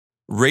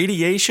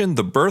radiation,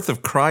 the birth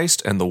of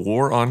Christ, and the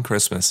war on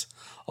Christmas.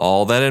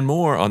 All that and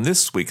more on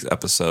this week's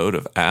episode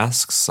of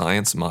Ask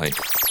Science Mike.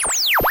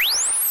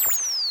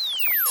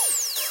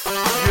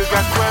 You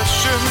got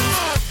questions,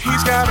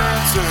 he's got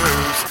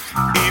answers.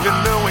 Even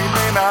though he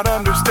may not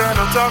understand,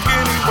 he'll talk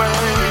anyway.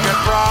 You got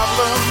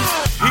problems,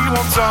 he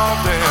won't solve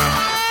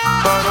them.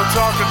 But he'll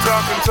talk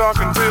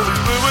until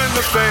he's blue in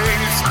the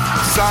face.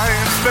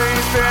 Science,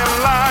 faith, and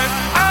life.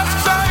 Ask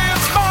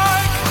Science Mike.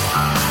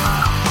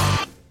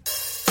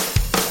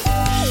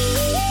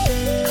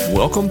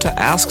 Welcome to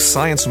Ask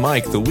Science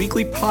Mike, the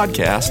weekly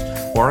podcast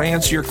where I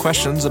answer your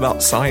questions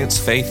about science,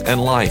 faith,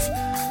 and life.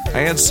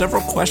 I had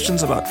several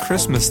questions about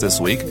Christmas this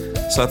week,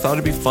 so I thought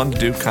it'd be fun to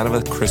do kind of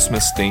a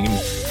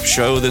Christmas-themed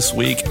show this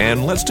week,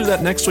 and let's do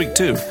that next week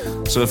too.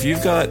 So if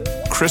you've got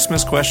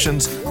Christmas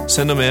questions,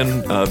 send them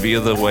in via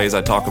the ways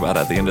I talk about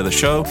at the end of the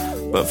show.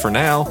 But for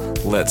now,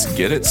 let's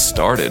get it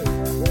started.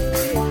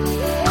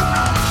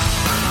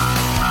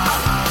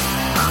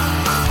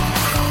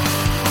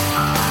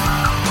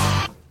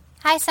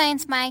 Hi,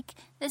 Science Mike.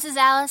 This is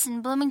Alice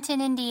in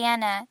Bloomington,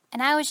 Indiana,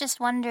 and I was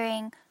just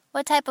wondering,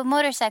 what type of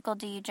motorcycle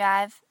do you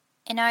drive,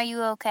 and are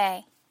you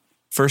okay?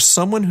 For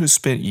someone who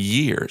spent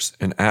years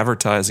in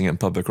advertising and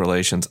public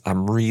relations,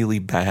 I'm really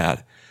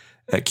bad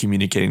at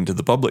communicating to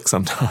the public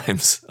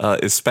sometimes,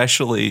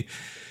 especially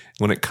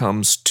when it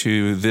comes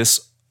to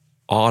this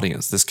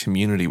audience, this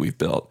community we've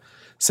built.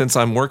 Since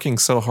I'm working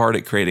so hard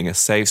at creating a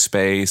safe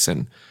space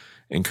and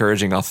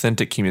encouraging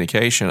authentic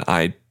communication,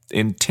 I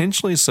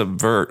intentionally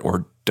subvert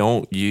or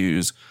don't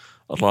use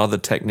a lot of the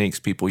techniques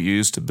people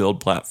use to build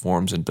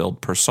platforms and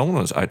build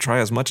personas. I try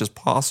as much as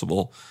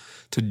possible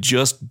to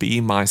just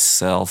be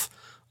myself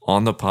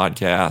on the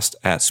podcast,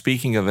 at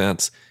speaking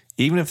events,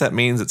 even if that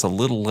means it's a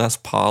little less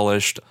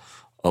polished,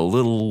 a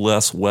little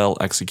less well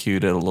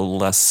executed, a little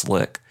less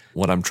slick.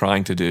 What I'm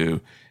trying to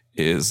do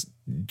is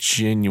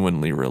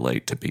genuinely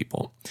relate to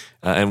people.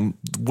 And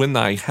when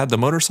I had the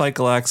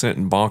motorcycle accident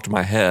and bonked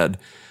my head,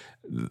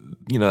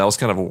 that was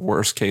kind of a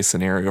worst case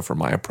scenario for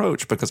my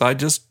approach because I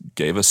just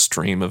gave a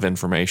stream of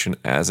information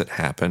as it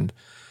happened,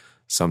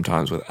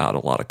 sometimes without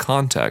a lot of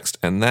context.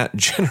 And that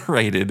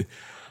generated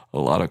a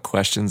lot of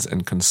questions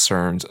and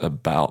concerns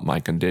about my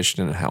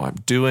condition and how I'm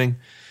doing.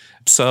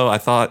 So I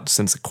thought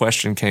since the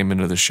question came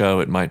into the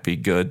show, it might be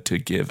good to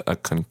give a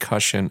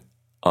concussion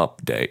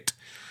update.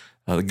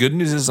 The good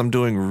news is I'm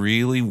doing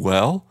really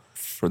well.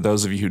 For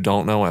those of you who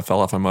don't know, I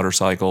fell off my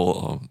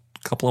motorcycle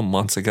a couple of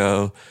months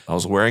ago. I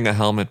was wearing a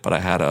helmet, but I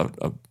had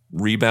a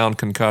rebound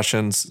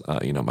concussions.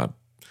 My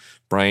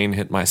brain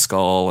hit my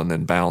skull and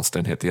then bounced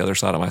and hit the other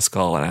side of my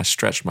skull, and I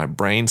stretched my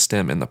brain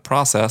stem in the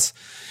process.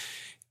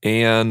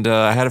 And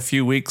I had a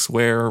few weeks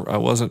where I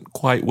wasn't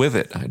quite with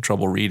it. I had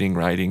trouble reading,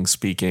 writing,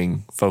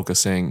 speaking,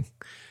 focusing,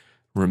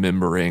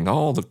 remembering.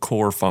 All the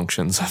core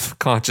functions of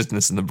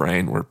consciousness in the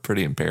brain were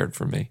pretty impaired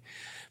for me.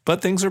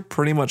 But things are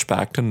pretty much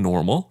back to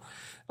normal.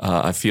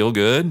 I feel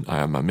good.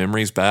 My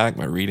memory's back.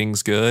 My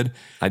reading's good.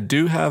 I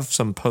do have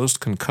some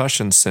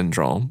post-concussion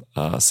syndrome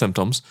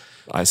symptoms.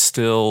 I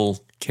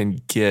still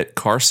can get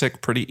carsick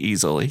pretty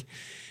easily.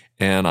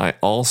 And I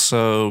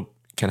also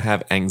can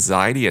have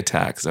anxiety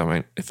attacks. I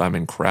mean, if I'm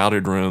in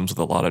crowded rooms with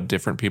a lot of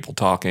different people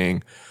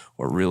talking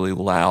or really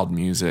loud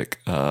music,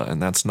 and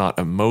that's not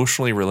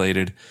emotionally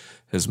related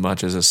as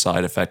much as a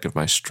side effect of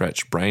my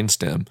stretched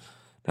brainstem.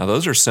 Now,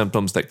 those are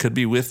symptoms that could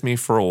be with me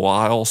for a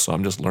while, so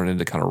I'm just learning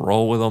to kind of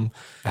roll with them.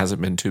 It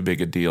hasn't been too big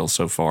a deal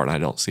so far, and I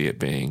don't see it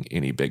being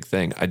any big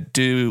thing. I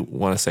do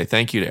want to say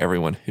thank you to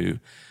everyone who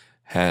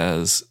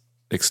has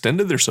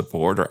extended their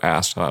support or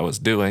asked how I was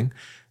doing.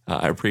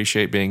 I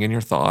appreciate being in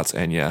your thoughts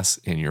and, yes,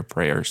 in your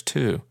prayers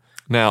too.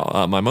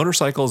 Now, my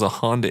motorcycle is a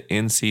Honda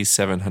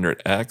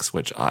NC700X,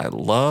 which I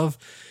love.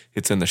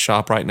 It's in the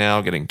shop right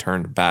now, getting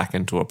turned back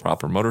into a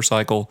proper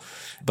motorcycle.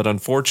 But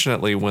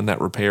unfortunately, when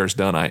that repair is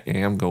done, I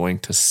am going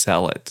to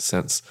sell it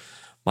since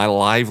my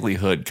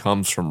livelihood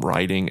comes from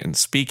writing and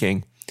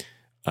speaking,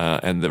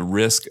 and the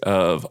risk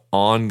of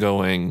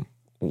ongoing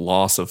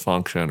loss of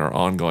function or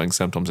ongoing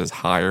symptoms is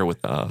higher with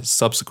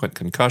subsequent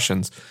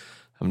concussions.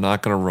 I'm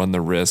not going to run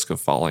the risk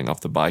of falling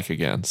off the bike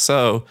again.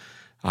 So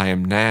I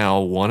am now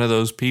one of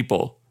those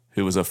people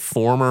who was a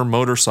former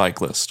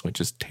motorcyclist, which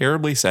is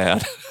terribly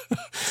sad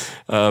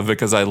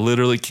because I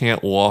literally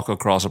can't walk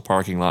across a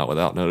parking lot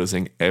without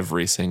noticing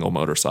every single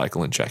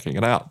motorcycle and checking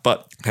it out.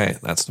 But hey,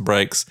 that's the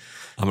breaks.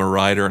 I'm a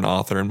writer, an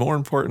author, and more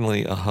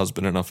importantly, a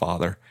husband and a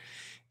father.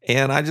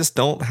 And I just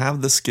don't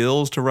have the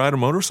skills to ride a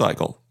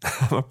motorcycle.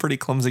 I'm a pretty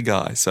clumsy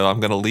guy. So I'm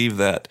going to leave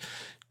that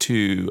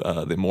to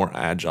the more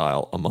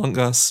agile among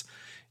us.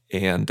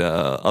 And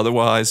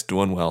otherwise,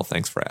 doing well.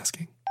 Thanks for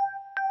asking.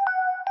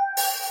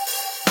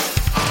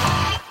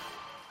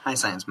 Hi,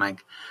 Science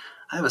Mike.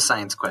 I have a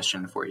science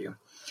question for you.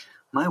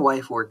 My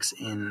wife works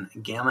in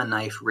gamma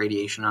knife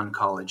radiation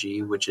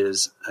oncology, which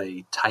is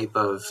a type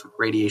of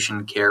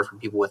radiation care for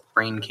people with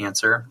brain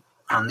cancer.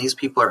 These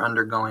people are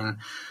undergoing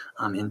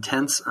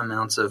intense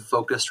amounts of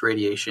focused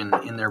radiation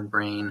in their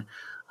brain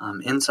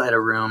inside a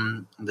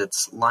room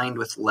that's lined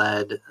with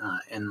lead,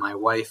 and my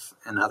wife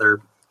and other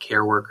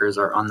care workers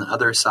are on the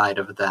other side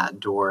of that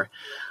door.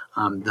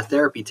 The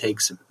therapy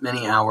takes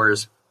many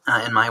hours,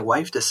 and my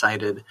wife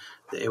decided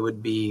that it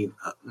would be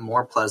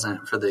more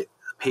pleasant for the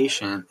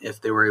patient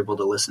if they were able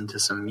to listen to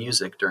some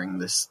music during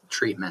this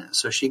treatment.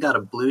 So she got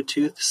a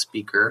Bluetooth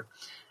speaker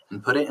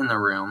and put it in the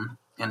room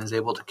and is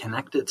able to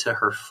connect it to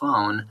her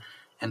phone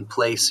and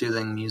play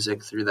soothing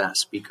music through that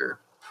speaker.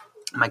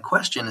 My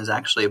question is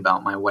actually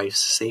about my wife's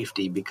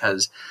safety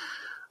because,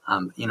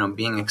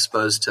 being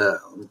exposed to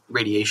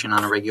radiation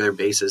on a regular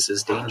basis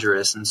is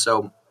dangerous. And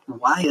so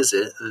why is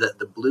it that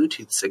the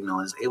Bluetooth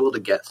signal is able to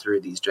get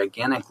through these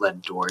gigantic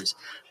lead doors,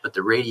 but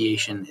the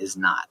radiation is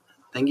not?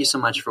 Thank you so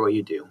much for what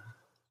you do.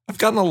 I've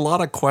gotten a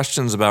lot of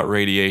questions about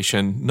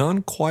radiation,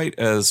 none quite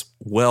as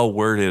well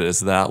worded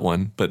as that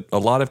one, but a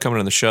lot have come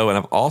in the show, and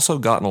I've also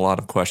gotten a lot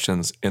of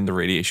questions in the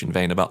radiation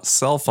vein about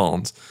cell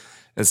phones,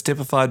 as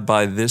typified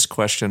by this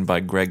question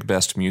by Greg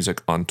Best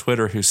Music on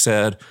Twitter, who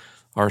said,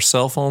 "Are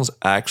cell phones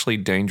actually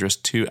dangerous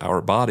to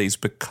our bodies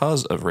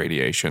because of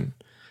radiation?"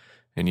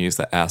 And use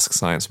the Ask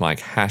Science Mike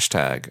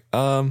hashtag.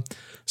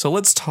 So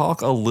let's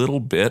talk a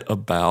little bit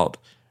about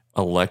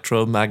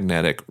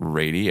electromagnetic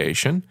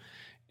radiation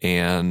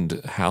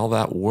and how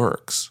that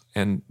works.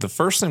 And the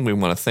first thing we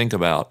want to think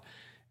about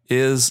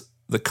is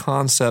the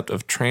concept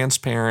of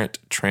transparent,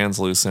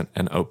 translucent,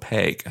 and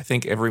opaque. I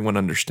think everyone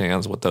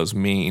understands what those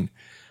mean.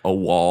 A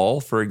wall,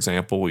 for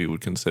example, we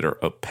would consider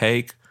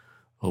opaque.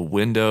 A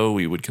window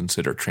we would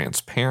consider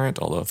transparent,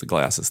 although if the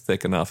glass is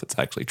thick enough, it's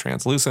actually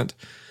translucent.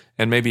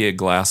 And maybe a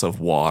glass of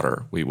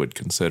water we would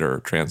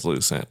consider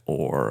translucent,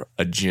 or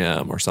a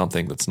gem or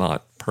something that's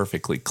not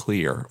perfectly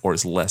clear or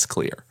is less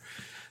clear.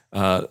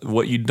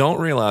 What you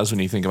don't realize when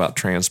you think about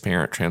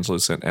transparent,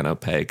 translucent, and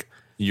opaque,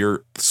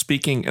 you're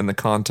speaking in the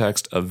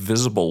context of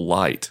visible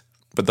light.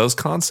 But those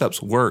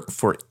concepts work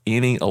for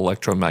any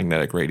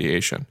electromagnetic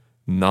radiation,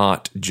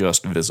 not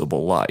just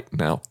visible light.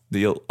 Now,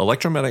 the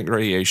electromagnetic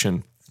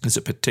radiation is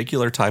a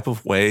particular type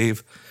of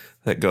wave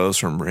that goes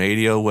from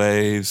radio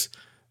waves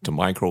to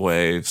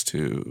microwaves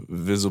to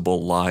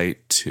visible light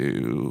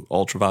to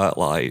ultraviolet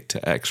light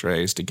to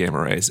X-rays to gamma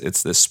rays.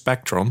 It's this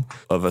spectrum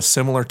of a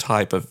similar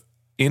type of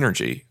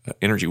energy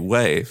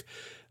wave,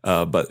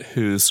 but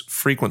whose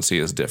frequency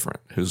is different,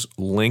 whose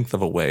length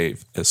of a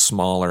wave is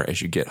smaller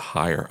as you get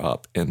higher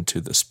up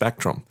into the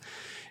spectrum.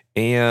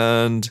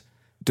 And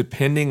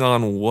depending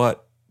on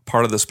what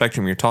part of the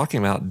spectrum you're talking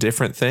about,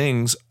 different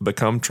things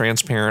become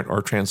transparent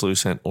or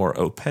translucent or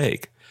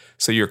opaque.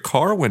 So your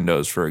car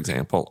windows, for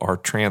example, are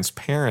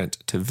transparent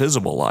to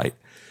visible light,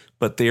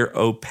 but they're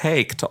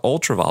opaque to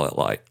ultraviolet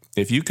light.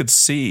 If you could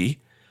see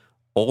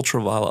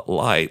ultraviolet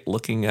light,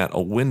 looking at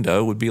a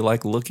window would be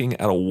like looking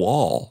at a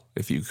wall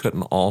if you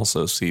couldn't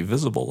also see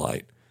visible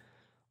light.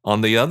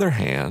 On the other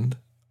hand,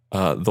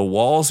 the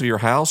walls of your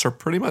house are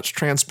pretty much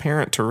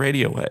transparent to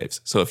radio waves.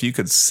 So if you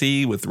could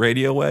see with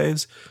radio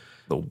waves,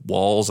 the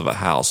walls of a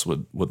house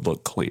would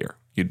look clear.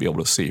 You'd be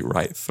able to see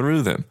right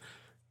through them.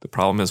 The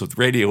problem is with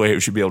radio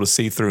waves, you'd be able to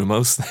see through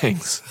most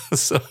things,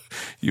 so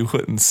you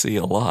wouldn't see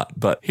a lot.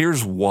 But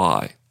here's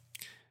why.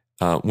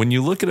 When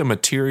you look at a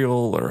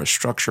material or a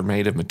structure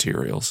made of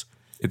materials,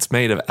 it's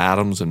made of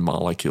atoms and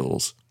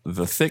molecules.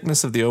 The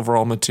thickness of the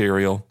overall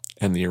material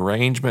and the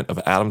arrangement of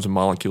atoms and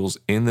molecules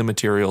in the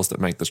materials that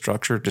make the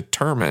structure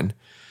determine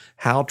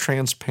how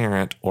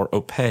transparent or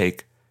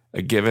opaque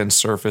a given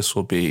surface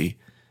will be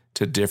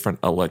to different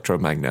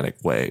electromagnetic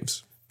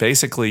waves.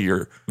 Basically,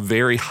 your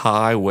very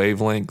high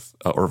wavelength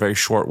or very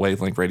short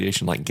wavelength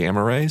radiation like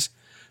gamma rays,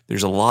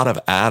 there's a lot of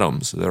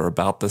atoms that are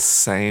about the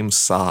same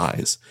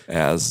size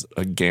as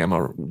a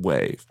gamma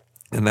wave.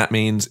 And that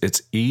means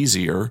it's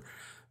easier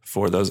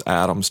for those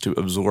atoms to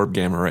absorb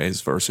gamma rays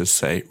versus,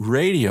 say,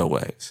 radio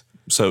waves.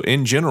 So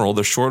in general,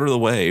 the shorter the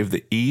wave,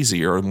 the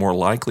easier and more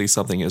likely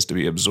something is to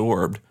be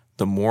absorbed,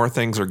 the more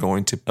things are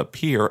going to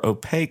appear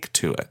opaque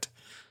to it.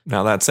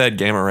 Now, that said,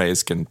 gamma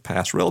rays can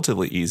pass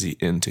relatively easy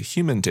into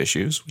human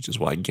tissues, which is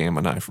why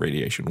gamma knife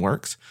radiation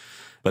works.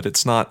 But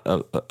it's not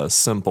a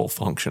simple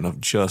function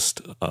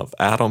of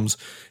atoms.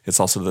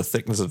 It's also the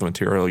thickness of the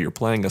material. You're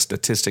playing a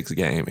statistics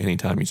game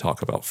anytime you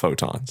talk about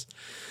photons.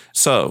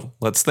 So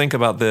let's think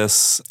about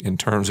this in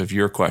terms of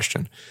your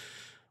question.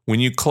 When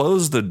you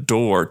close the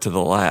door to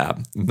the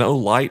lab, no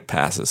light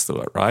passes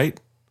through it, right?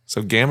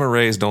 So gamma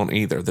rays don't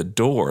either. The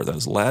door,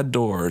 those lead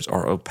doors,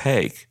 are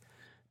opaque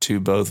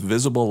to both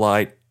visible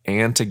light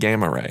and to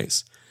gamma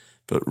rays.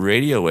 But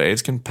radio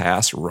waves can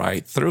pass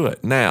right through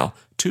it. Now,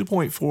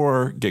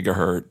 2.4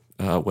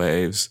 gigahertz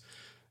waves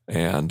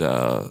and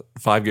 5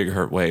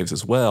 gigahertz waves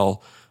as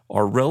well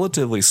are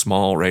relatively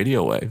small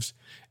radio waves.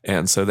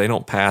 And so they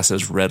don't pass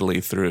as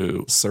readily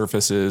through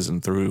surfaces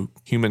and through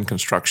human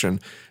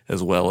construction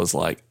as well as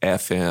like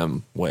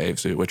FM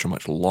waves, which are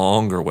much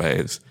longer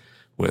waves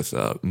with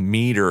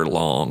multimeter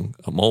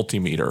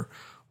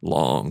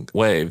long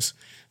waves.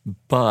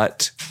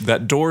 But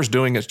that door's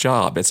doing its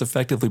job. It's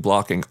effectively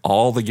blocking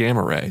all the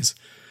gamma rays.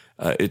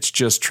 It's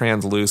just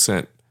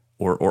translucent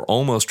or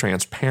almost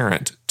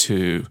transparent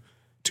to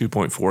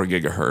 2.4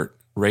 gigahertz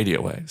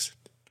radio waves.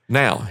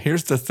 Now,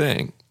 here's the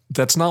thing.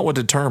 that's not what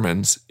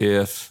determines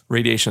if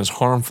radiation is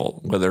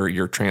harmful, whether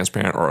you're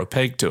transparent or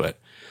opaque to it.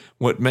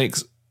 What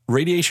makes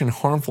radiation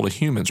harmful to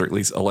humans, or at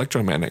least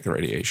electromagnetic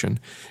radiation,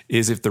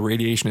 is if the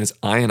radiation is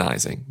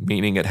ionizing,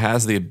 meaning it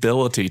has the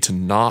ability to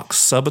knock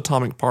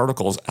subatomic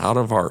particles out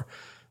of our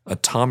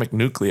atomic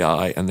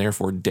nuclei and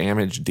therefore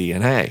damage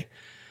DNA.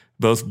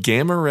 Both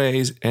gamma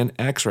rays and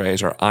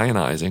X-rays are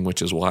ionizing,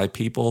 which is why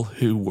people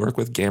who work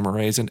with gamma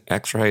rays and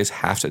X-rays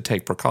have to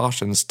take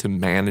precautions to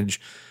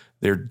manage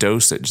their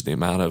dosage, the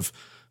amount of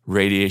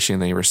radiation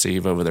they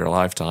receive over their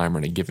lifetime or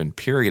in a given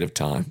period of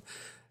time.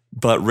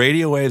 But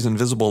radio waves and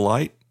visible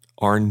light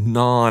are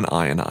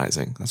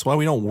non-ionizing. That's why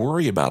we don't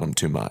worry about them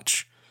too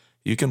much.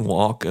 You can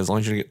walk, as long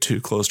as you don't get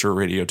too close to a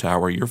radio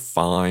tower, you're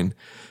fine.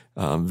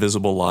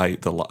 Visible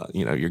light,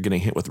 you're getting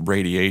hit with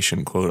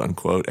radiation, quote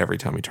unquote, every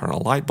time you turn on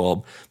a light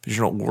bulb, but you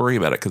don't worry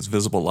about it because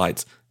visible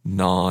light's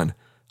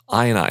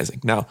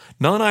non-ionizing. Now,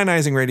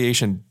 non-ionizing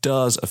radiation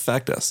does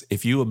affect us.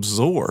 If you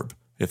absorb,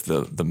 if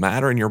the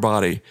matter in your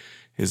body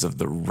is of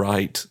the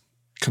right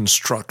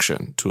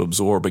construction to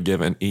absorb a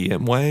given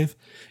EM wave,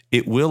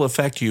 it will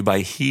affect you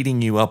by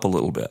heating you up a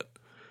little bit.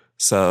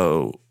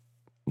 So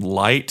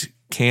light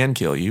can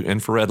kill you.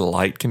 Infrared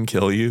light can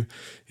kill you.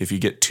 If you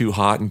get too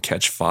hot and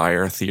catch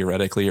fire,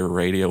 theoretically a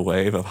radio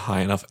wave of high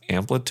enough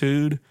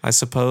amplitude, I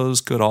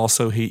suppose, could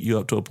also heat you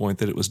up to a point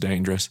that it was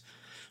dangerous.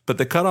 But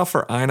the cutoff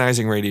for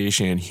ionizing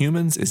radiation in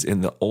humans is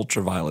in the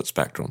ultraviolet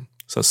spectrum.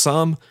 So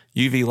some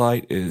UV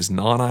light is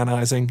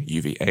non-ionizing,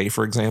 UVA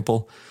for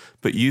example,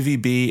 but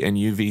UVB and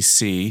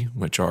UVC,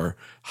 which are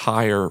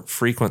higher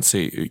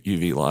frequency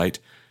UV light,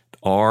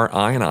 are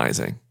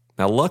ionizing.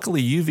 Now,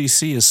 luckily,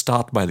 UVC is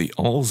stopped by the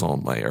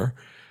ozone layer,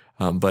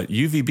 but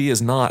UVB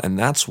is not, and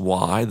that's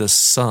why the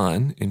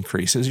sun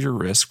increases your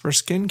risk for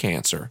skin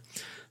cancer.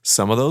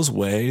 Some of those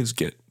waves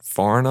get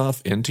far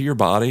enough into your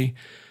body,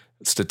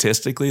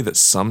 statistically, that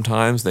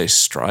sometimes they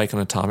strike an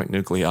atomic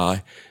nuclei,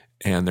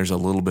 and there's a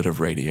little bit of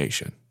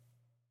radiation.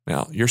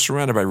 Now, you're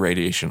surrounded by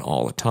radiation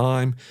all the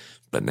time.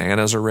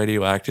 Bananas are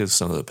radioactive.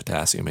 Some of the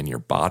potassium in your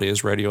body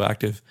is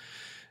radioactive.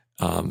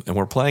 And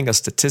we're playing a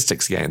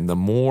statistics game. The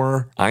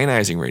more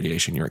ionizing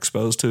radiation you're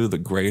exposed to, the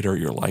greater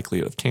your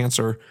likelihood of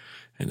cancer.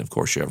 And of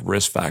course, you have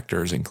risk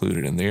factors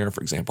included in there.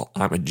 For example,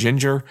 I'm a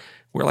ginger.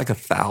 We're like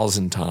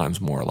 1,000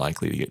 times more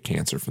likely to get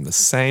cancer from the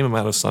same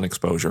amount of sun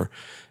exposure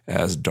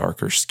as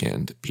darker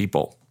skinned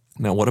people.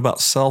 Now, what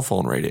about cell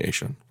phone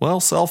radiation?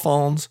 Well, cell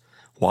phones,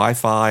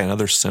 Wi-Fi, and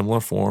other similar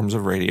forms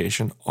of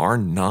radiation are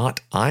not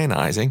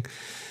ionizing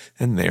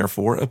and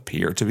therefore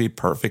appear to be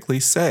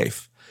perfectly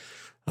safe.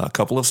 A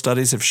couple of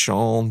studies have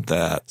shown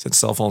that since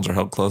cell phones are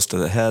held close to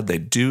the head, they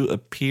do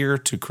appear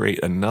to create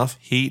enough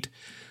heat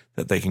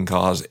that they can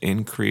cause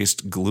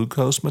increased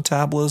glucose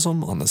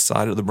metabolism on the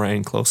side of the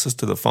brain closest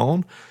to the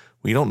phone.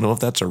 We don't know if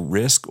that's a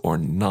risk or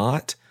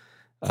not,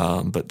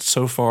 but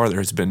so far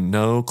there's been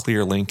no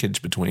clear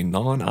linkage between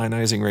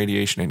non-ionizing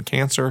radiation and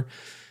cancer,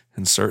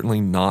 and certainly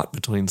not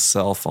between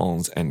cell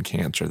phones and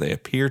cancer. They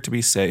appear to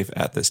be safe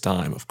at this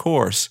time. Of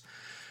course,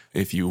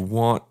 if you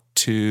want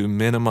to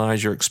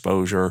minimize your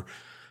exposure,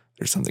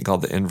 there's something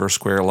called the inverse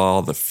square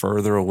law. The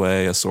further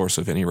away a source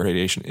of any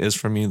radiation is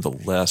from you, the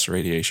less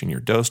radiation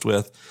you're dosed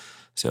with.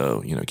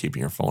 So,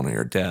 keeping your phone on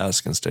your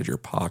desk instead of your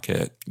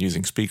pocket,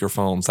 using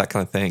speakerphones, that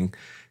kind of thing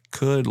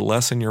could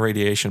lessen your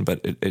radiation,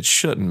 but it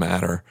shouldn't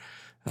matter.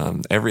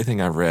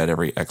 Everything I've read,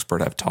 every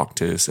expert I've talked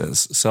to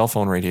says cell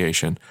phone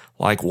radiation,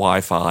 like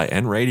Wi-Fi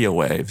and radio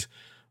waves,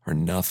 are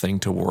nothing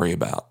to worry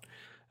about.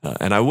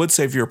 And I would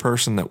say if you're a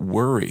person that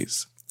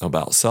worries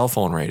about cell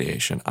phone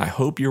radiation, I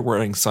hope you're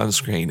wearing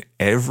sunscreen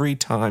every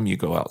time you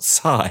go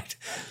outside,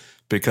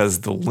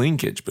 because the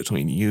linkage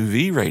between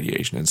UV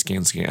radiation and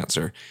skin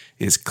cancer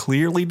is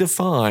clearly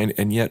defined,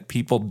 and yet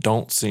people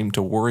don't seem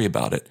to worry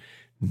about it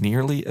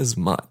nearly as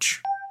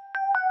much.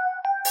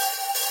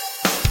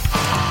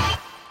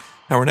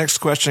 Now, our next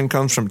question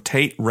comes from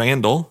Tate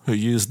Randall, who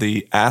used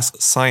the Ask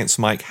Science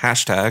Mike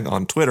hashtag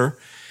on Twitter,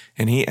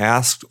 and he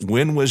asked,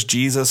 when was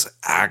Jesus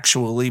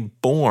actually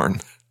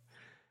born?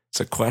 It's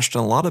a question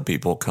a lot of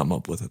people come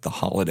up with at the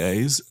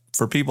holidays.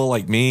 For people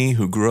like me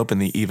who grew up in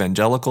the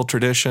evangelical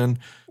tradition,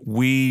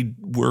 we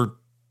were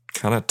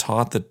kind of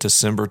taught that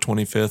December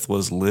 25th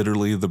was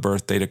literally the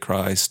birthday to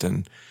Christ.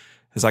 And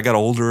as I got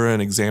older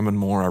and examined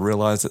more, I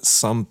realized that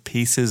some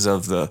pieces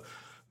of the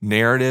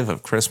narrative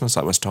of Christmas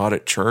I was taught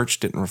at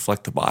church didn't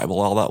reflect the Bible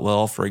all that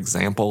well. For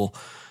example,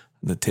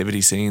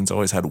 nativity scenes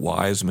always had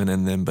wise men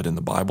in them, but in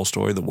the Bible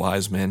story, the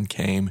wise men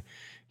came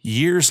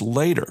years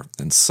later.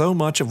 And so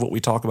much of what we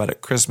talk about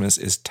at Christmas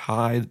is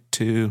tied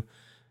to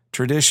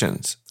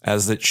traditions,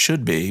 as it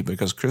should be,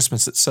 because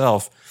Christmas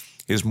itself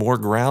is more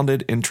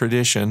grounded in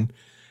tradition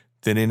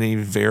than any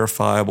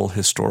verifiable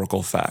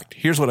historical fact.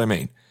 Here's what I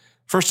mean.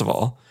 First of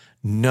all,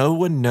 no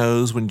one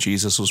knows when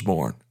Jesus was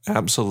born.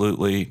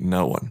 Absolutely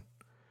no one.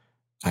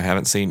 I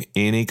haven't seen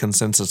any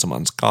consensus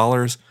among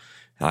scholars,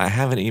 and I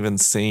haven't even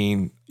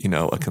seen,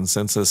 a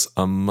consensus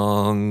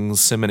among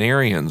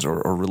seminarians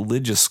or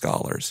religious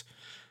scholars.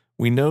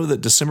 We know that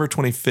December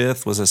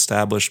 25th was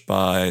established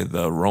by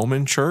the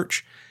Roman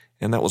Church,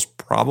 and that was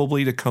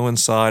probably to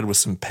coincide with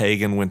some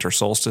pagan winter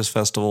solstice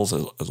festivals,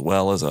 as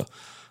well as a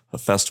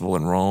festival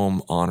in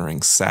Rome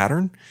honoring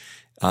Saturn.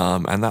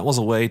 And that was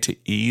a way to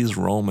ease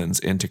Romans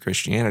into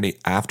Christianity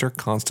after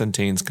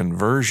Constantine's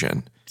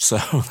conversion. So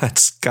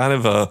that's kind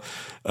of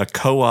a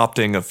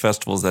co-opting of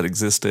festivals that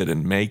existed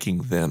and making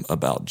them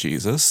about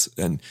Jesus.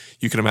 And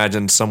you can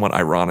imagine somewhat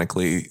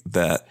ironically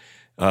that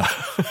a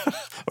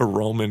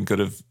Roman could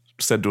have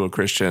said to a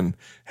Christian,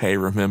 hey,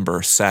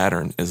 remember,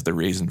 Saturn is the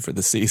reason for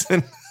the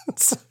season.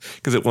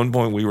 Because at one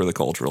point we were the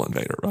cultural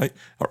invader, right?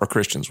 Or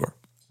Christians were.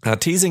 Now,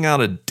 teasing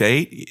out a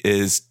date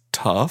is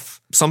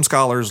tough. Some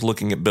scholars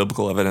looking at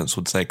biblical evidence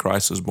would say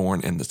Christ was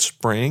born in the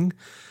spring,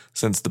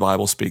 since the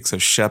Bible speaks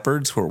of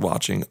shepherds who are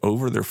watching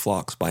over their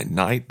flocks by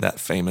night, that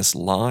famous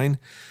line,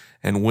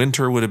 and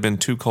winter would have been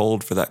too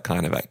cold for that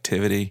kind of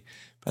activity.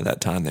 By that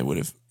time, they would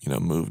have,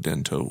 moved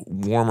into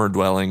warmer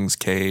dwellings,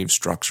 caves,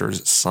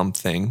 structures,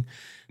 something.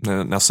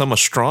 Now, some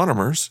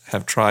astronomers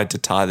have tried to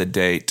tie the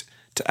date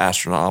to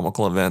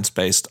astronomical events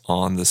based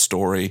on the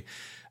story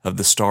of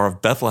the Star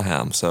of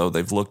Bethlehem. So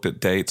they've looked at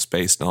dates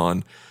based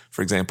on,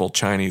 for example,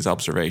 Chinese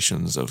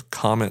observations of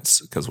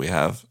comets, because we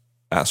have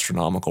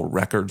astronomical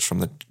records from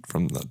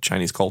the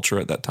Chinese culture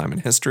at that time in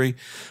history,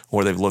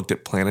 or they've looked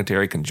at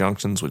planetary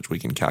conjunctions, which we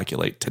can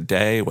calculate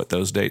today what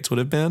those dates would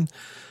have been.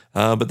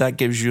 But that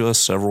gives you a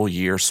several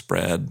year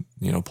spread,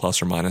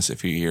 plus or minus a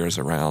few years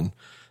around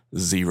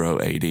 0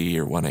 AD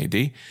or 1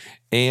 AD.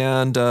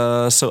 And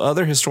so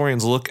other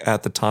historians look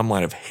at the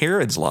timeline of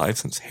Herod's life,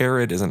 since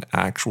Herod is an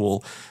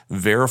actual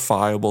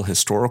verifiable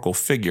historical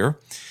figure.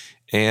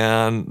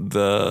 And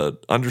the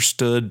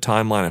understood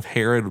timeline of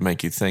Herod would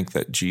make you think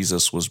that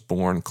Jesus was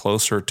born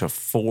closer to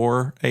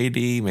 4 AD,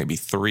 maybe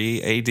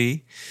 3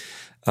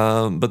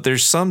 AD. But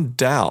there's some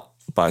doubt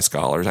by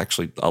scholars,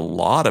 actually a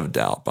lot of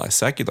doubt by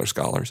secular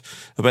scholars,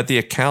 about the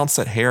accounts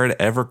that Herod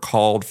ever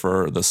called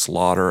for the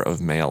slaughter of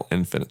male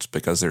infants,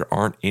 because there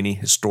aren't any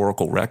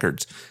historical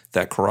records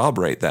that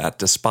corroborate that,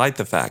 despite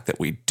the fact that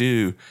we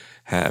do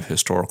have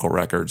historical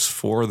records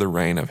for the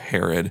reign of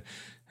Herod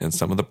and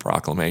some of the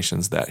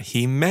proclamations that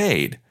he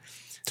made.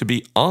 To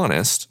be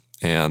honest,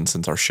 and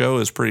since our show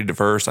is pretty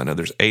diverse, I know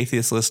there's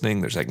atheists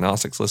listening, there's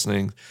agnostics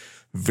listening,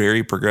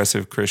 very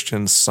progressive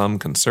Christians, some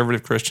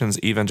conservative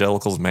Christians,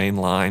 evangelicals,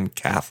 mainline,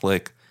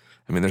 Catholic.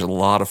 I mean, there's a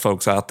lot of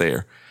folks out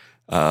there.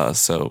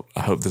 So I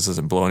hope this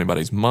doesn't blow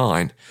anybody's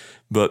mind.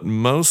 But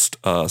most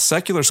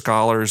secular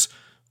scholars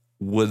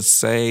would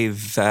say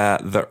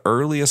that the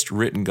earliest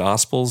written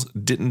Gospels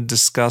didn't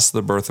discuss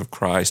the birth of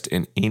Christ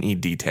in any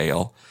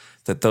detail,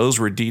 that those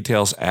were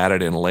details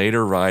added in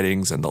later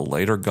writings and the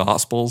later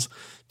Gospels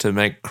to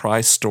make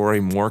Christ's story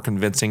more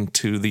convincing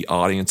to the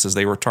audiences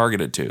they were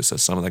targeted to. So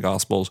some of the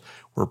Gospels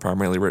were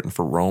primarily written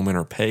for Roman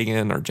or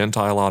pagan or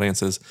Gentile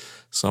audiences.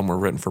 Some were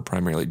written for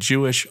primarily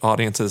Jewish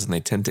audiences, and they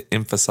tend to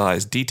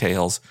emphasize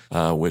details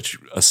which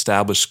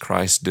establish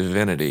Christ's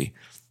divinity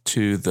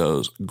to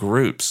those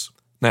groups.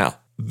 Now,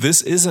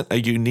 this isn't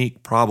a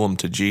unique problem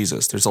to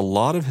Jesus. There's a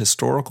lot of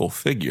historical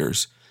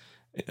figures,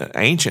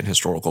 ancient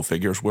historical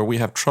figures, where we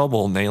have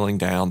trouble nailing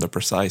down the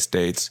precise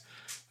dates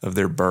of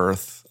their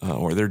birth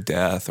or their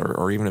death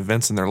or even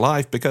events in their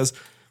life, because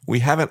we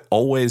haven't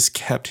always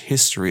kept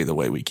history the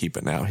way we keep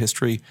it now.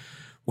 History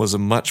was a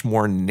much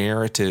more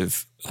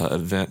narrative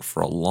event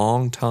for a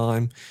long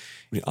time.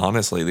 I mean,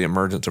 honestly, the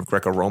emergence of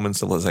Greco-Roman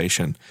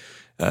civilization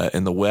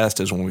in the West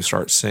is when we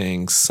start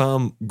seeing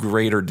some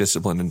greater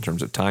discipline in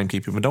terms of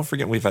timekeeping. But don't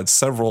forget, we've had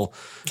several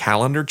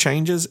calendar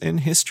changes in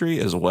history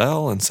as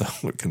well, and so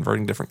we're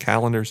converting different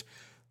calendars.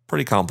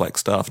 Pretty complex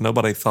stuff.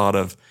 Nobody thought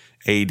of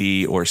AD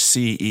or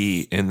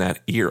CE in that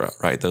era,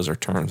 right? Those are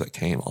terms that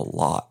came a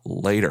lot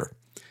later.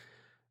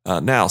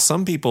 Now,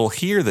 some people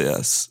hear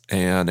this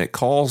and it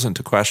calls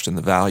into question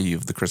the value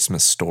of the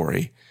Christmas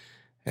story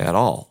at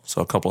all.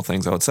 So a couple of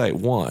things I would say.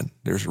 One,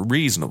 there's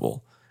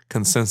reasonable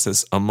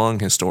consensus among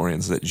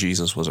historians that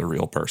Jesus was a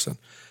real person.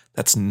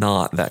 That's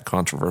not that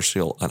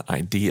controversial an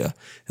idea.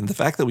 And the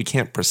fact that we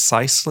can't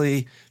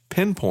precisely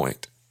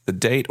pinpoint the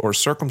date or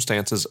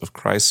circumstances of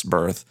Christ's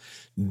birth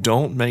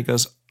don't make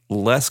us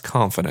less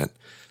confident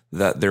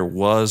that there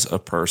was a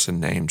person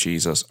named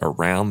Jesus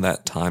around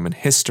that time in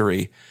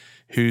history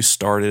who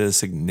started a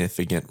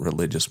significant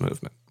religious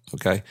movement,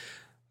 okay?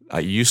 I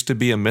used to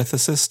be a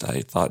mythicist.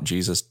 I thought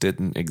Jesus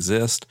didn't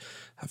exist.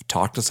 I've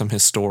talked to some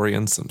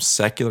historians, some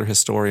secular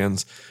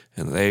historians,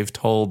 and they've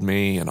told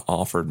me and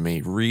offered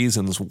me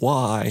reasons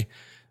why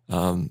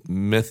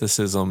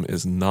mythicism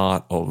is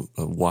not a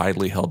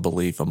widely held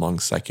belief among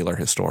secular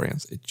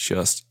historians. It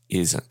just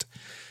isn't.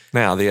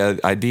 Now, the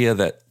idea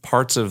that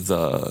parts of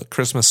the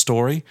Christmas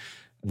story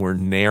were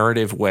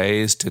narrative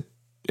ways to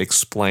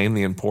explain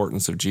the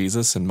importance of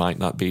Jesus and might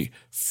not be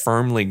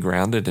firmly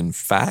grounded in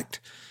fact,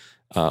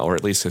 or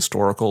at least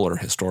historical or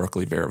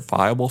historically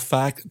verifiable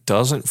fact,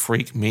 doesn't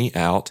freak me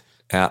out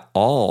at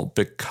all,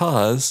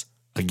 because,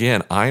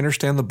 again, I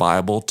understand the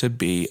Bible to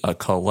be a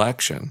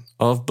collection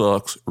of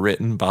books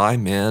written by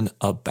men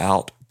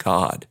about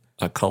God.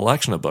 A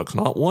collection of books,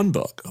 not one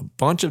book, a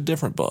bunch of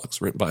different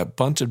books written by a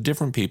bunch of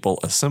different people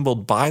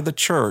assembled by the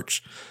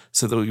church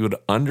so that we would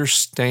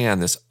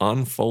understand this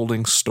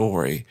unfolding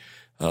story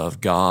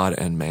of God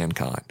and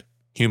mankind,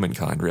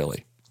 humankind,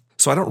 really.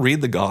 So I don't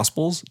read the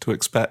Gospels to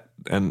expect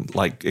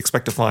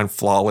to find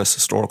flawless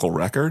historical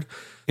record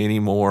any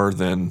more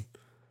than,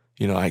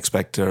 I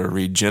expect to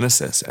read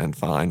Genesis and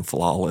find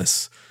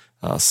flawless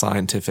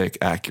scientific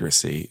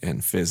accuracy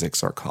in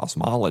physics or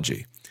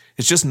cosmology.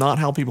 It's just not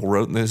how people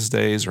wrote in those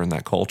days or in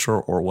that culture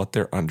or what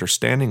their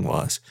understanding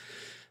was.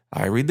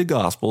 I read the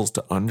Gospels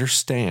to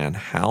understand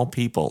how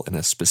people in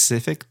a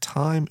specific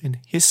time in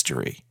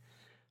history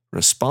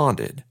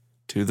responded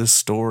to the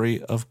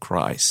story of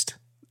Christ.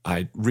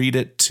 I read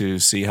it to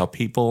see how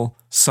people,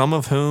 some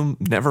of whom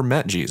never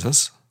met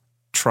Jesus,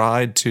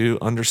 tried to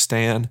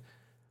understand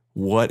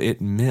what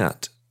it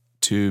meant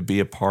to be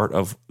a part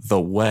of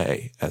the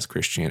way, as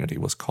Christianity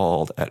was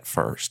called at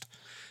first.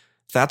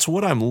 That's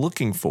what I'm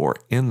looking for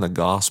in the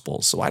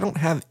Gospels. So I don't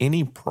have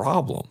any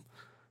problem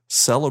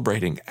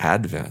celebrating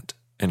Advent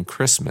and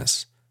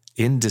Christmas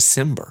in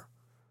December.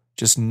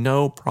 Just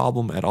no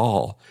problem at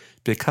all,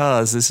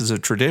 because this is a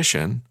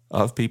tradition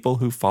of people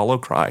who follow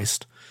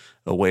Christ,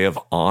 a way of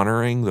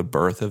honoring the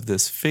birth of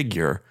this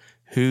figure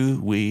who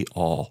we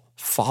all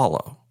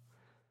follow.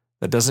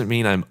 That doesn't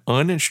mean I'm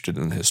uninterested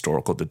in the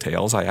historical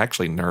details. I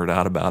actually nerd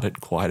out about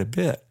it quite a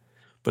bit,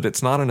 but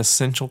it's not an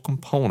essential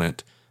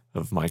component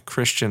of my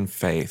Christian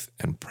faith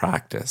and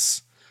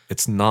practice.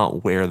 It's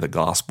not where the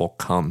gospel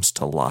comes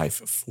to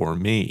life for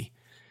me.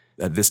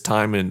 At this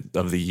time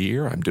of the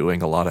year, I'm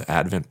doing a lot of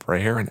Advent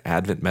prayer and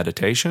Advent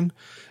meditation,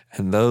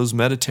 and those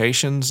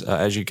meditations,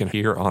 as you can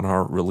hear on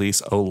our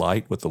release, O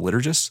Light with the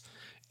Liturgists,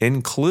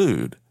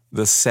 include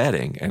the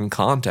setting and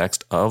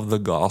context of the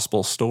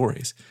gospel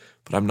stories.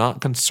 But I'm not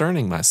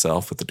concerning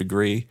myself with the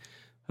degree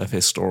of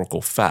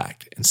historical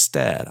fact.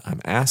 Instead, I'm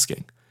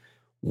asking,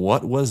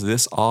 what was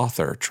this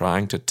author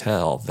trying to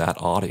tell that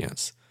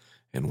audience,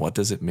 and what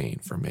does it mean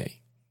for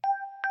me?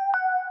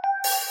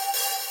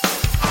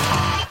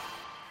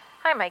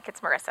 Hi, Mike.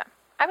 It's Marissa.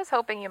 I was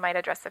hoping you might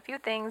address a few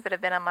things that have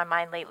been on my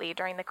mind lately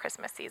during the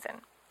Christmas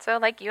season. So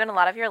like you and a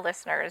lot of your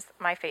listeners,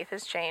 my faith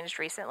has changed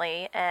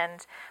recently,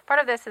 and part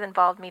of this has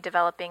involved me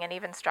developing an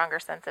even stronger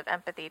sense of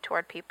empathy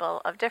toward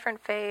people of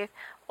different faith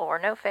or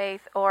no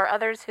faith, or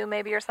others who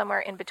maybe are somewhere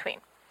in between.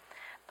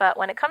 But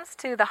when it comes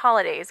to the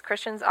holidays,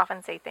 Christians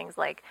often say things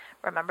like,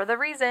 remember the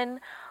reason,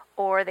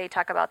 or they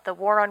talk about the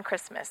war on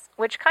Christmas,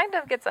 which kind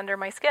of gets under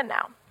my skin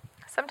now.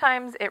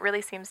 Sometimes it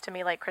really seems to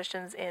me like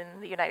Christians in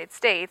the United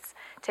States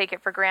take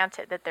it for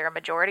granted that they're a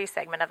majority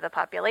segment of the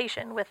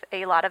population with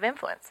a lot of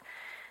influence.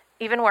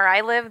 Even where I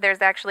live,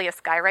 there's actually a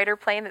skywriter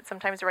plane that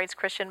sometimes writes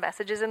Christian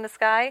messages in the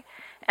sky,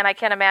 and I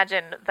can't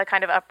imagine the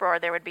kind of uproar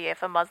there would be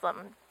if a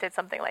Muslim did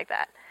something like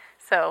that.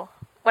 So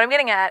what I'm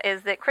getting at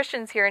is that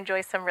Christians here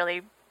enjoy some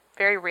really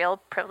very real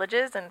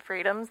privileges and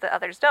freedoms that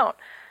others don't,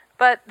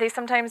 but they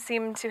sometimes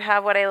seem to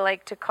have what I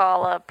like to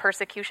call a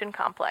persecution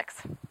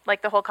complex,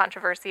 like the whole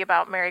controversy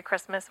about Merry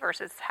Christmas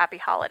versus Happy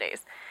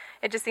Holidays.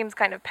 It just seems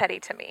kind of petty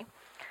to me.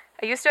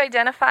 I used to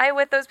identify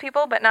with those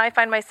people, but now I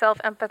find myself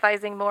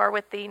empathizing more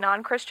with the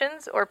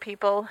non-Christians or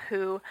people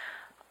who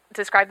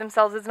describe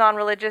themselves as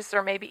non-religious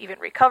or maybe even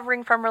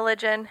recovering from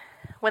religion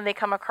when they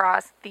come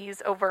across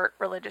these overt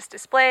religious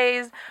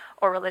displays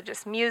or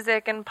religious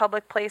music in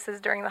public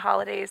places during the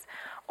holidays,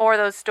 or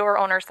those store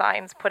owner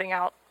signs putting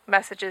out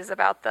messages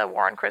about the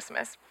war on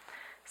Christmas.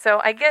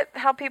 So I get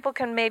how people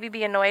can maybe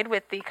be annoyed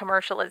with the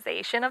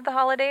commercialization of the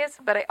holidays,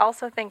 but I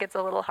also think it's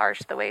a little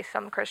harsh the way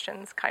some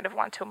Christians kind of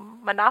want to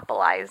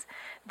monopolize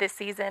this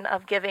season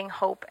of giving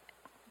hope,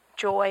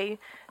 joy,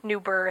 new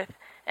birth,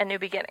 and new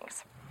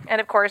beginnings.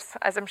 And of course,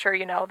 as I'm sure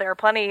you know, there are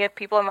plenty of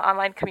people in the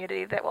online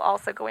community that will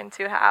also go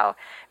into how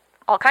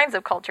all kinds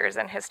of cultures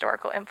and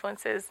historical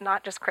influences,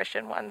 not just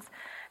Christian ones,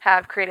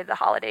 have created the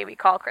holiday we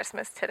call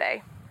Christmas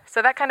today.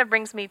 So that kind of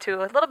brings me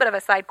to a little bit of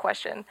a side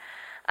question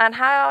on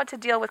how to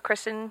deal with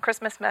Christian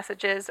Christmas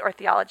messages or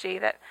theology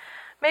that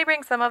may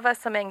bring some of us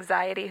some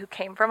anxiety who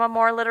came from a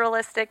more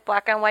literalistic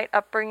black and white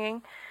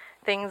upbringing.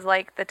 Things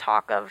like the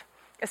talk of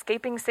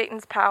escaping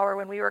Satan's power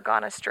when we were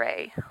gone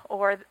astray,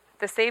 or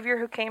the Savior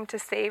who came to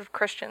save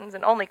Christians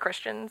and only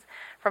Christians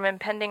from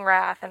impending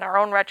wrath and our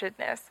own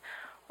wretchedness,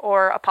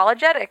 or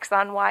apologetics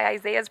on why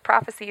Isaiah's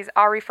prophecies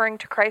are referring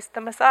to Christ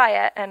the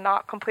Messiah and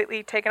not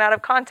completely taken out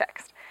of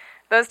context.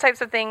 Those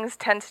types of things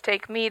tend to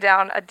take me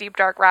down a deep,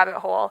 dark rabbit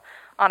hole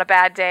on a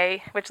bad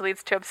day, which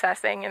leads to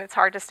obsessing, and it's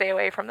hard to stay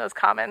away from those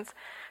comments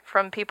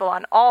from people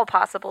on all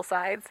possible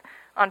sides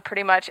on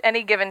pretty much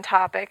any given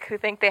topic who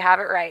think they have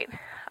it right.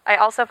 I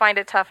also find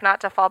it tough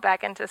not to fall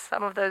back into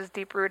some of those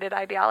deep-rooted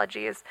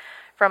ideologies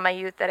from my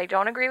youth that I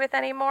don't agree with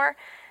anymore,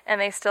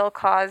 and they still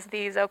cause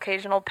these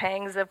occasional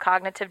pangs of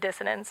cognitive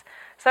dissonance.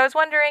 So I was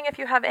wondering if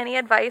you have any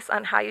advice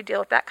on how you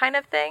deal with that kind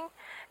of thing.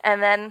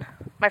 And then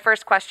my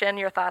first question,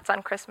 your thoughts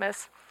on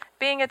Christmas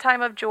being a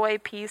time of joy,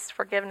 peace,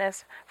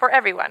 forgiveness for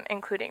everyone,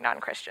 including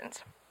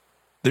non-Christians.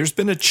 There's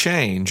been a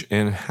change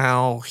in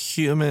how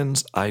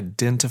humans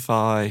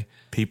identify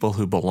people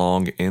who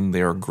belong in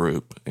their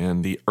group.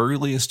 And the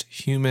earliest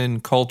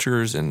human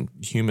cultures and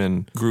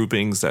human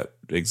groupings that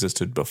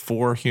existed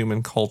before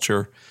human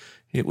culture,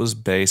 it was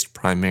based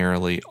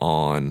primarily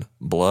on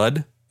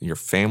blood, your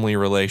family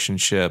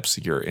relationships,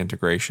 your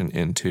integration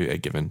into a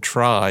given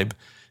tribe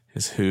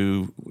is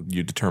who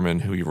you determine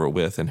who you were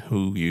with and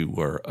who you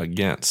were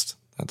against.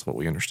 That's what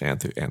we understand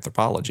through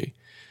anthropology.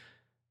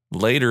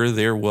 Later,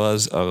 there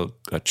was a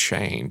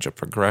change, a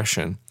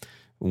progression,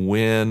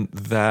 when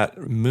that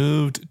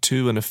moved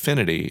to an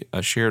affinity,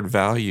 a shared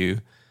value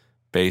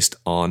based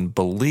on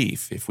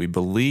belief. If we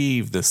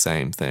believe the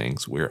same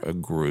things, we're a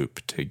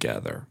group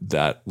together.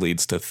 That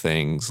leads to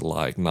things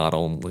like not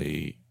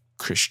only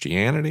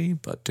Christianity,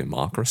 but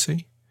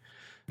democracy.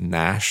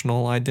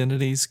 National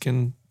identities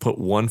can put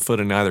one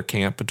foot in either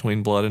camp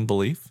between blood and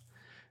belief.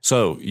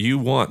 So you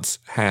once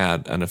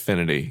had an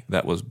affinity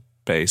that was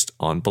based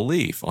on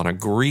belief, on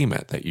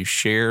agreement, that you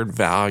shared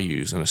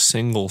values in a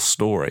single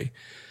story.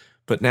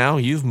 But now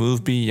you've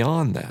moved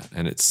beyond that.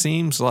 And it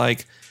seems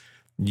like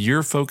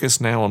you're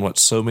focused now on what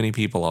so many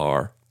people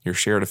are. Your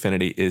shared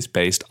affinity is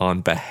based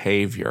on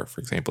behavior. For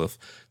example, if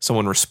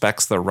someone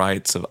respects the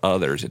rights of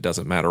others, it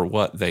doesn't matter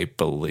what they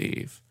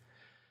believe.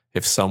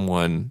 If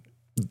someone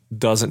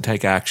doesn't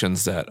take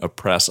actions that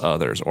oppress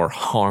others or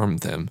harm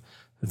them,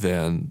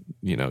 then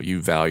you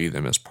value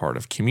them as part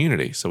of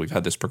community. So we've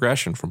had this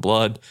progression from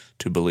blood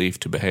to belief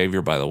to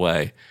behavior. By the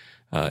way,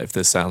 if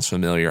this sounds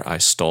familiar, I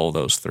stole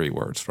those 3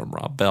 words from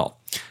Rob Bell.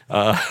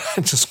 I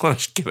just want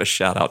to give a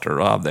shout out to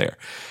Rob there.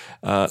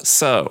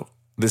 So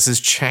this has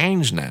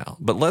changed now,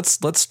 but let's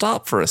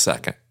stop for a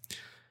second.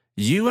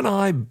 You and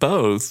I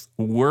both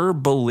were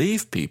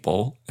belief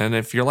people, and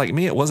if you're like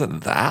me, it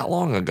wasn't that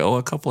long ago,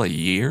 a couple of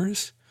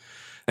years.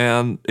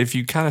 And if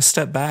you kind of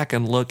step back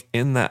and look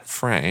in that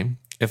frame,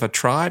 if a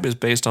tribe is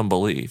based on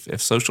belief, if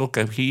social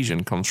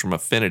cohesion comes from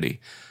affinity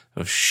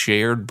of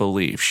shared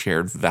belief,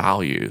 shared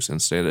values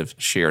instead of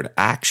shared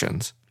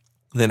actions,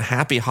 then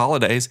Happy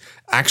Holidays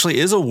actually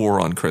is a war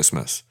on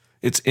Christmas.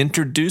 It's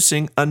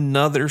introducing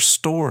another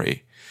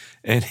story.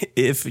 And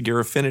if your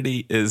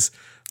affinity is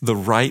the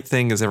right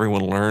thing as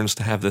everyone learns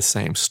to have the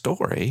same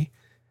story,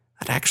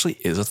 that actually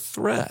is a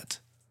threat.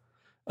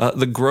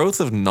 The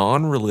growth of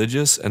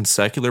non-religious and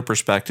secular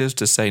perspectives,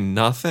 to say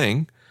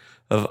nothing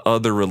of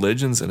other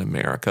religions in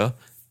America,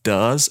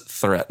 does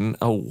threaten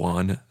a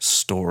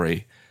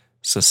one-story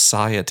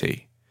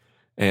society.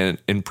 And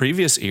in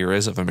previous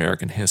eras of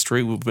American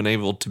history, we've been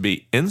able to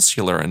be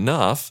insular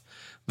enough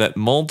that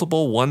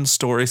multiple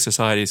one-story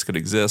societies could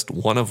exist,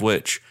 one of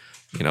which,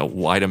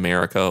 white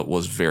America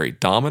was very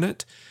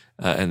dominant,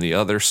 and the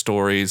other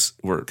stories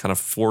were kind of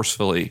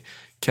forcefully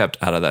kept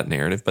out of that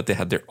narrative, but they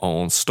had their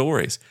own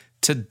stories.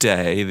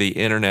 Today, the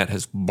internet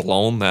has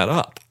blown that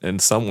up, in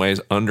some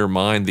ways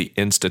undermined the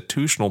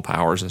institutional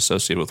powers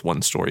associated with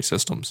one-story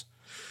systems.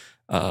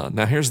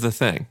 Now, here's the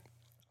thing.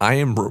 I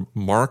am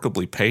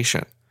remarkably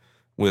patient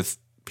with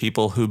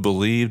people who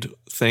believed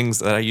things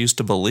that I used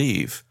to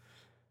believe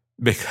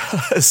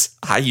because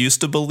I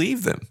used to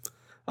believe them.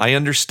 I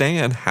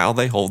understand how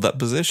they hold that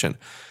position.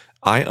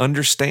 I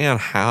understand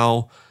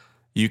how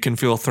you can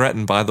feel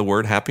threatened by the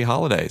word Happy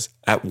Holidays.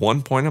 At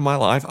one point in my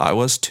life, I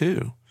was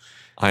too.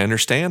 I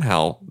understand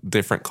how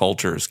different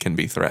cultures can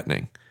be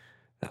threatening.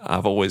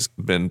 I've always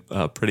been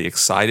pretty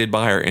excited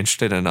by or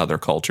interested in other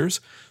cultures,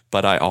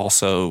 but I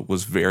also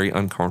was very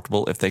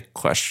uncomfortable if they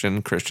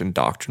questioned Christian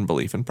doctrine,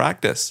 belief, and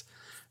practice.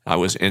 I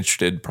was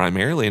interested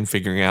primarily in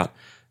figuring out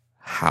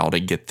how to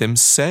get them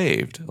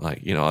saved. I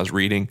was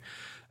reading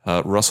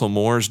Russell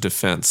Moore's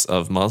defense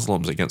of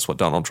Muslims against what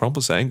Donald Trump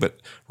was saying, but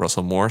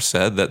Russell Moore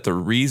said that the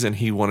reason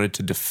he wanted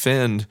to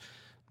defend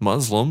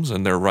Muslims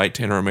and their right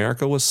to enter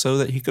America was so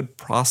that he could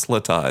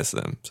proselytize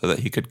them, so that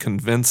he could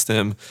convince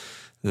them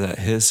that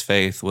his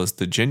faith was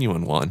the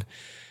genuine one.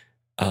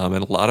 And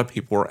a lot of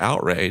people were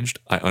outraged.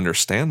 I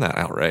understand that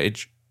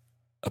outrage,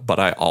 but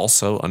I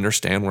also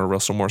understand where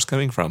Russell Moore's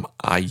coming from.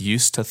 I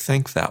used to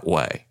think that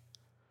way.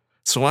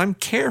 So I'm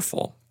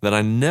careful that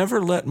I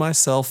never let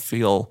myself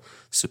feel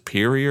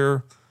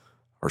superior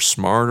or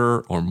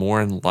smarter or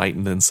more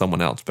enlightened than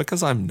someone else,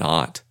 because I'm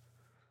not.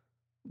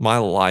 My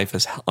life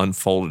has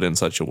unfolded in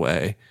such a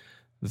way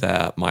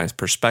that my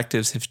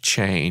perspectives have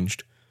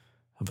changed.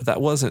 But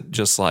that wasn't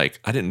just like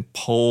I didn't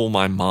pull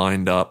my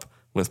mind up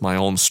with my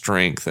own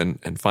strength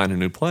and find a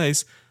new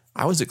place.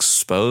 I was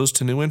exposed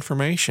to new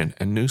information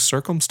and new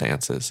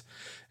circumstances.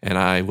 And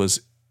I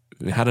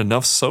had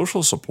enough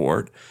social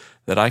support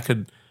that I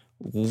could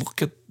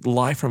look at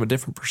life from a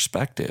different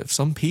perspective.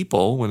 Some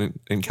people, when they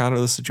encounter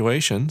those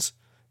situations,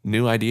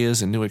 new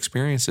ideas and new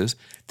experiences,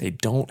 they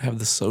don't have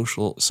the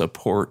social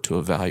support to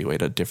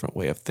evaluate a different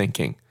way of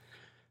thinking.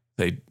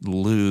 They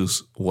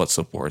lose what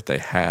support they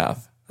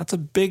have. That's a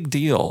big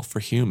deal for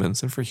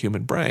humans and for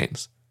human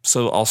brains.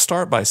 So I'll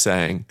start by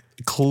saying,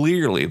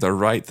 clearly the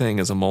right thing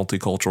is a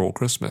multicultural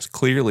Christmas.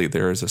 Clearly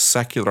there is a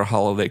secular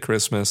holiday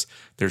Christmas.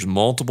 There's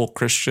multiple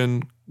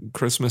Christian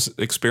Christmas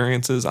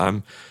experiences.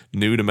 I'm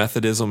new to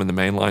Methodism in the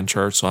mainline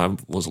church, so I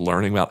was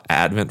learning about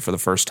Advent for the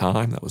first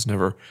time. That was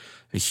never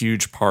a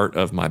huge part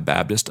of my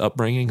Baptist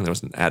upbringing. There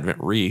was an Advent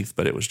wreath,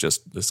 but it was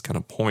just this kind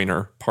of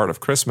pointer part of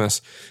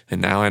Christmas.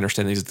 And now I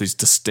understand these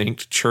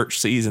distinct church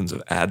seasons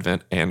of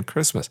Advent and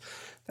Christmas.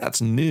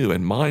 That's new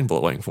and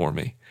mind-blowing for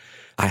me.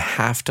 I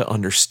have to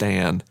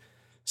understand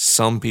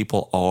some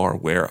people are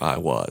where I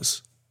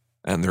was,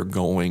 and they're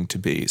going to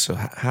be. So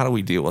how do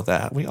we deal with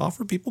that? We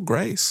offer people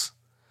grace.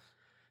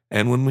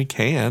 And when we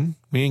can,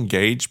 we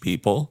engage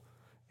people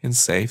in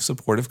safe,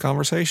 supportive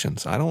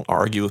conversations. I don't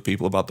argue with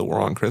people about the war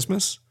on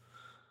Christmas.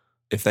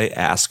 If they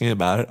ask me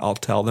about it, I'll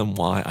tell them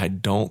why I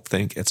don't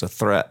think it's a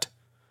threat.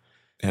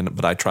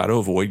 But I try to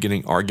avoid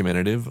getting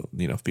argumentative.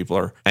 If people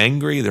are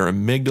angry, their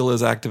amygdala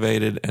is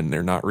activated and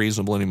they're not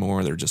reasonable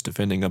anymore. They're just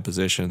defending a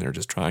position. They're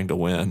just trying to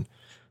win.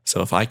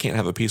 So if I can't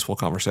have a peaceful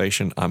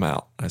conversation, I'm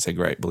out. I say,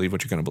 great, believe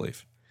what you're going to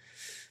believe.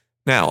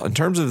 Now, in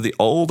terms of the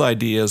old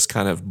ideas,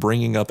 kind of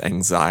bringing up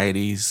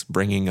anxieties,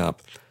 bringing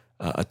up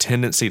a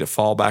tendency to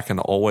fall back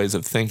into old ways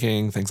of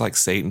thinking, things like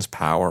Satan's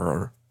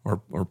power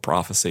or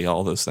prophecy,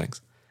 all those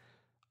things.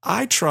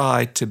 I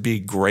try to be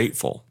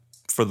grateful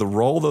for the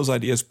role those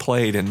ideas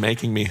played in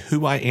making me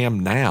who I am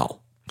now.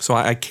 So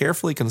I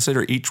carefully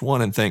consider each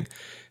one and think,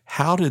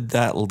 how did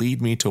that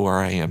lead me to where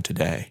I am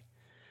today?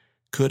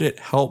 Could it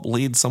help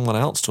lead someone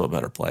else to a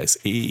better place,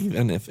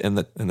 even if in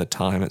the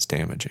time it's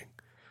damaging?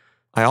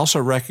 I also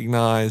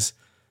recognize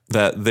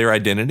that their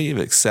identity of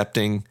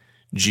accepting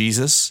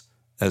Jesus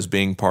as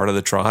being part of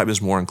the tribe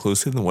is more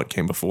inclusive than what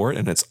came before it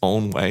in its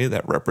own way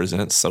that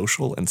represents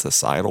social and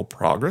societal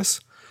progress.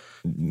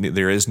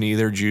 There is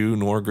neither Jew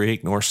nor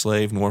Greek nor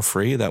slave nor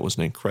free. That was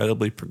an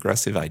incredibly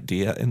progressive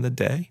idea in the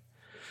day.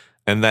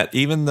 And that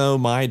even though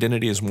my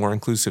identity is more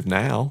inclusive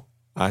now,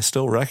 I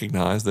still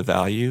recognize the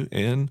value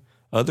in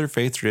other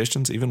faith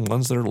traditions, even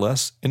ones that are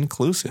less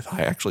inclusive.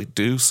 I actually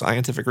do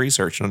scientific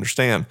research and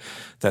understand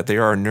that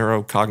there are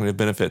neurocognitive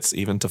benefits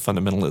even to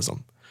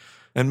fundamentalism.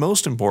 And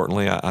most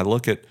importantly, I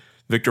look at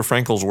Viktor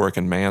Frankl's work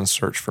in Man's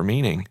Search for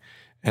Meaning,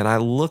 and I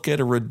look at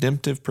a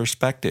redemptive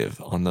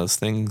perspective on those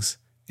things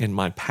in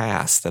my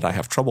past that I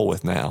have trouble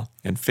with now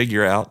and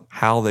figure out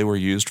how they were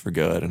used for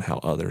good and how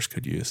others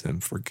could use them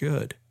for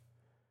good.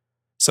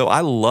 So I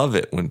love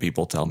it when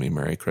people tell me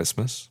Merry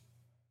Christmas.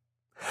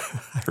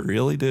 I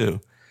really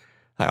do.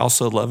 I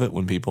also love it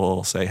when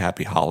people say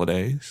Happy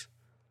Holidays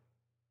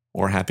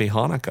or Happy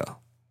Hanukkah.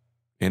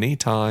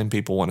 Anytime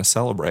people want to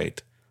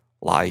celebrate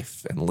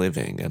life and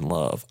living and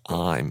love,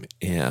 I'm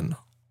in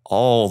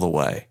all the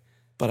way.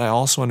 But I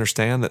also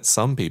understand that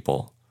some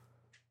people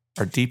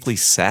are deeply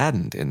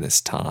saddened in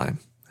this time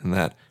and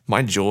that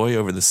my joy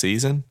over the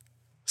season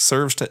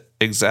serves to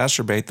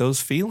exacerbate those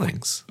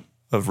feelings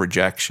of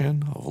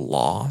rejection, of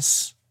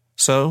loss.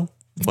 So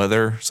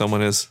whether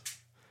someone is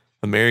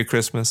a Merry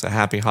Christmas, a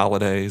Happy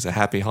Holidays, a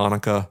Happy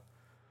Hanukkah,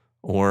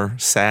 or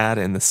sad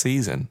in the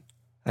season,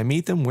 I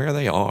meet them where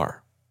they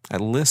are. I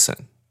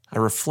listen. I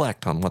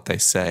reflect on what they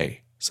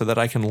say so that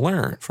I can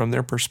learn from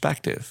their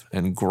perspective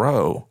and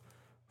grow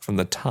from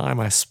the time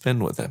I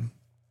spend with them.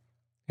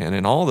 And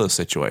in all those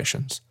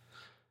situations,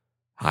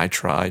 I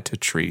try to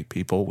treat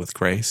people with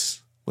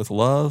grace, with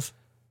love,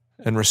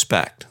 and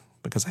respect,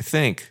 because I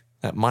think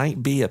that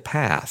might be a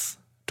path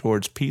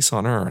towards peace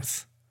on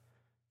earth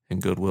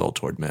and goodwill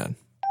toward men.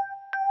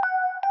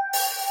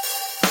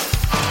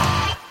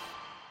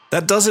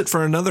 That does it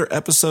for another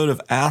episode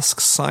of Ask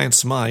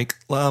Science Mike.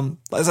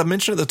 As I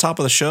mentioned at the top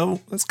of the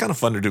show, it's kind of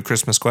fun to do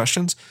Christmas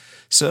questions.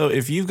 So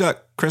if you've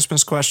got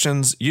Christmas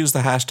questions, use the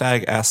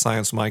hashtag Ask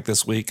Science Mike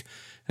this week,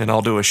 and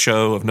I'll do a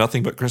show of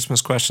nothing but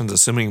Christmas questions,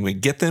 assuming we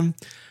get them.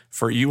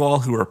 For you all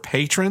who are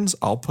patrons,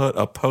 I'll put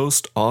a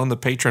post on the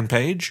patron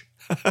page.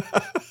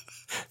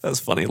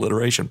 That's funny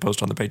alliteration,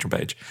 post on the patron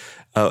page.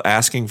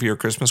 Asking for your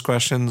Christmas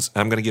questions.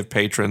 I'm going to give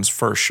patrons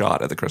first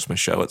shot at the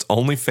Christmas show. It's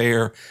only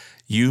fair.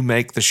 You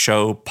make the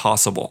show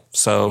possible.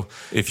 So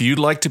if you'd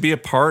like to be a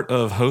part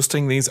of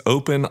hosting these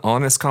open,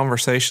 honest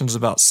conversations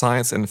about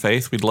science and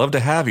faith, we'd love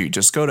to have you.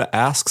 Just go to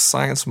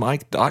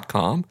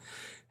AskScienceMike.com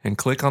and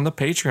click on the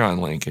Patreon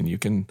link, and you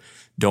can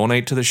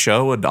donate to the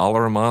show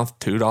 $1 a month,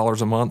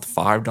 $2 a month,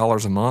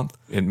 $5 a month.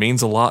 It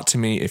means a lot to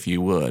me if you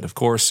would. Of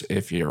course,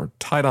 if you're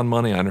tight on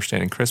money, I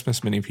understand in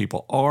Christmas many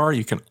people are.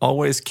 You can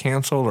always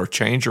cancel or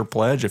change your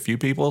pledge. A few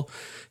people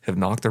have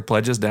knocked their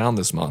pledges down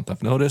this month,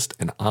 I've noticed,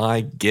 and I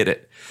get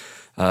it.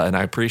 And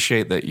I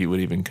appreciate that you would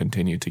even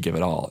continue to give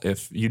it all.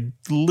 If you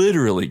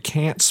literally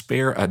can't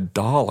spare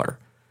 $1,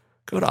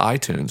 go to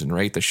iTunes and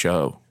rate the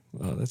show.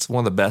 That's one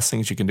of the best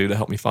things you can do to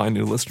help me find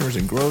new listeners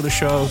and grow the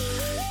show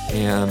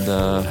and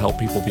help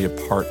people be a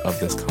part of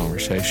this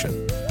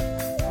conversation.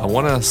 I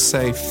want to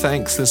say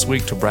thanks this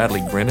week to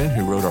Bradley Grennan,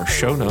 who wrote our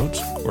show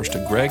notes, of course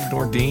to Greg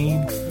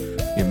Nordine,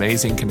 the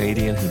amazing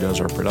Canadian who does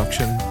our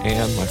production,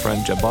 and my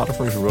friend Jeb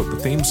Botifer, who wrote the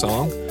theme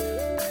song.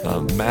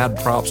 Mad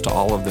props to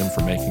all of them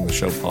for making the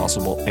show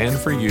possible, and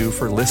for you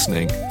for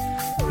listening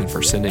and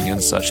for sending in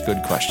such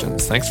good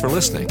questions. Thanks for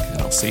listening,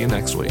 and I'll see you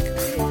next week.